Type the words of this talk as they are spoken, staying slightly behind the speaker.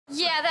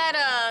Yeah,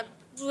 that,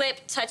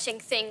 lip-touching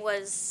thing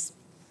was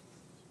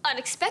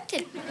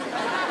unexpected.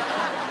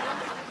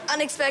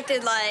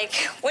 Unexpected,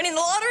 like winning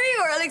the lottery,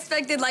 or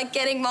unexpected, like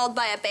getting mauled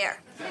by a bear?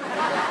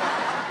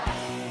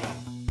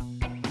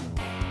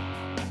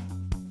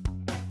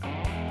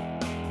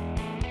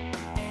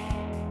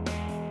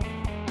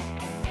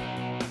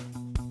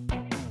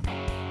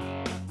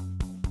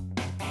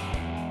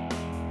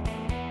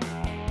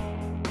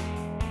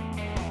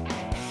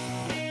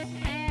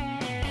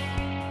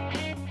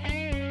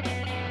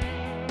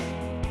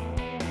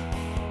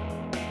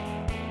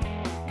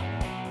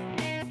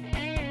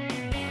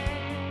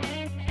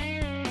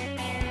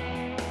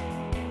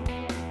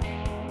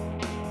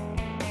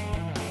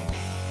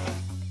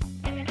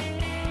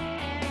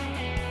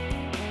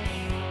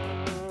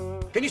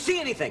 Can you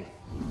see anything?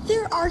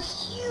 There are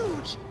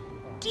huge,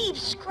 deep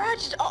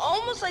scratches,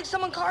 almost like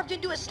someone carved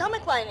into a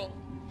stomach lining.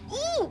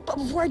 Ooh, but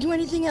before I do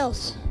anything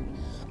else,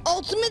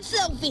 ultimate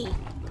selfie.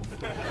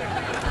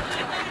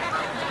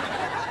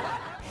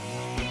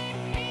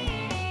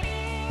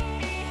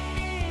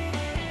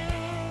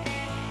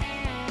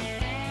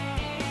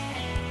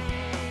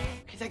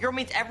 That girl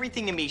means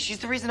everything to me. She's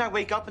the reason I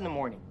wake up in the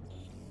morning.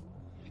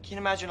 I can't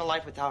imagine a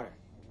life without her.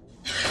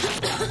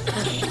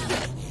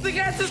 The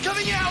gas is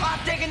coming out! I'm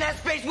taking that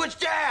space witch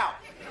down!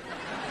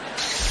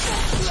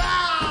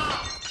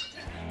 Ah!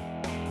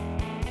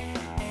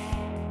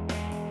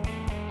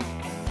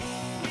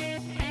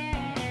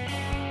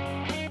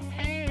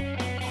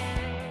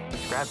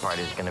 This grad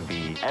party is gonna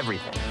be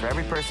everything. For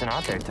every person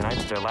out there,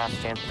 tonight's their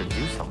last chance to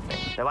do something.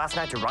 Their last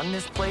night to run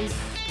this place,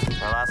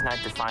 their last night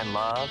to find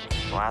love,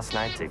 their last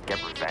night to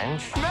get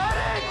revenge.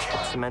 Medic!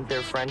 Cement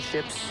their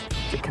friendships,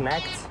 to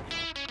connect.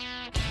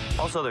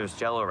 Also, there's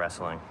Jello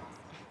wrestling.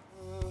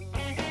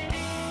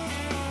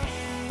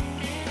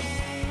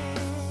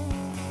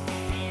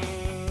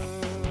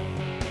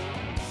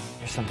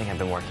 There's something I've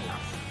been working on.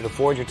 You'll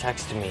forward your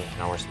text to me,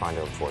 and I'll respond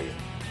to it for you.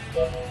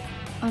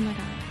 Oh my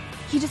God.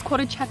 He just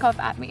quoted Chekhov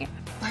at me.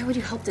 Why would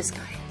you help this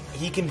guy?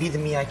 He can be the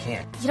me I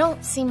can't. You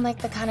don't seem like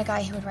the kind of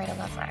guy who would write a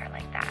love letter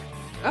like that.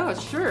 Oh,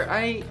 sure.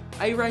 I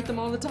write them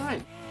all the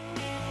time.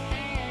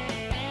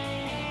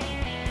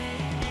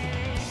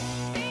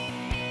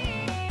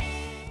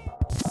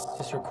 Is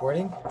this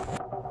recording?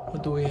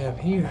 What do we have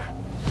here?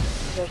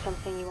 Is there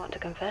something you want to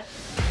confess?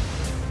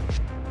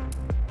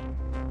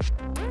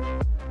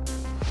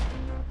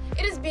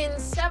 It has been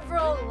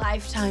several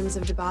lifetimes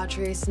of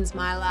debauchery since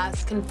my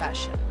last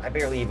confession. I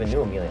barely even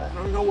knew Amelia. I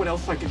don't know what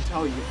else I can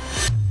tell you.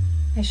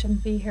 I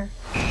shouldn't be here.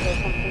 Is there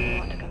something you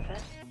want to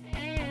confess?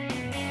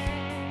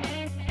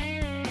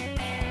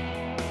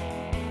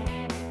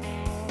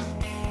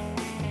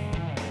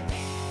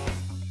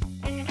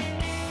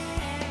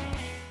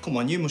 Come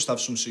on, you must have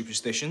some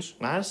superstitions.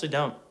 I honestly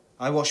don't.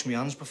 I wash my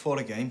hands before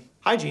a game.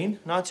 Hygiene,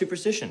 not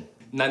superstition.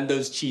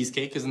 Nando's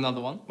cheesecake is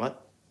another one.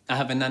 What? I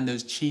have a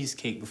Nando's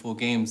cheesecake before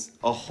games.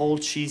 A whole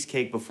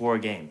cheesecake before a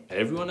game.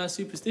 Everyone has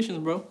superstitions,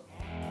 bro.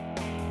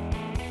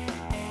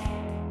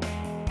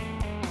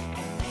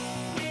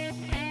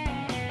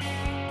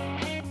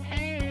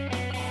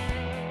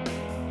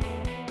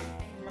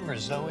 Remember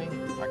Zoe,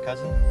 our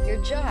cousin?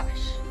 You're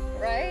Josh,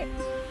 right?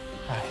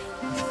 Hi.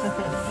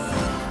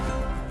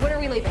 When are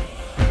we leaving?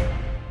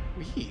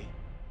 We?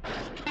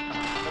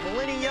 The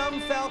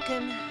Millennium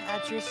Falcon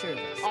at your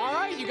service. All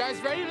right, you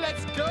guys ready?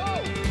 Let's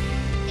go!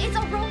 It's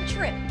a road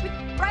trip with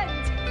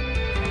friends.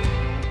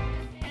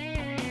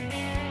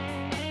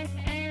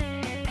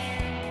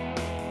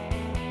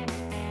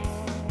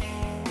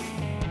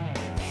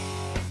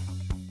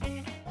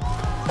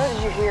 Oh,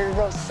 did you hear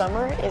Rose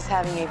Summer is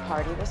having a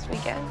party this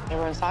weekend?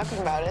 Everyone's talking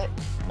about it.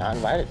 Not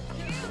invited.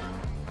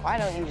 Why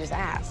don't you just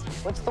ask?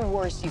 What's the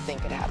worst you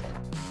think could happen?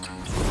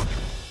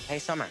 Hey,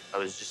 Summer. I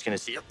was just gonna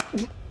see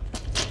you.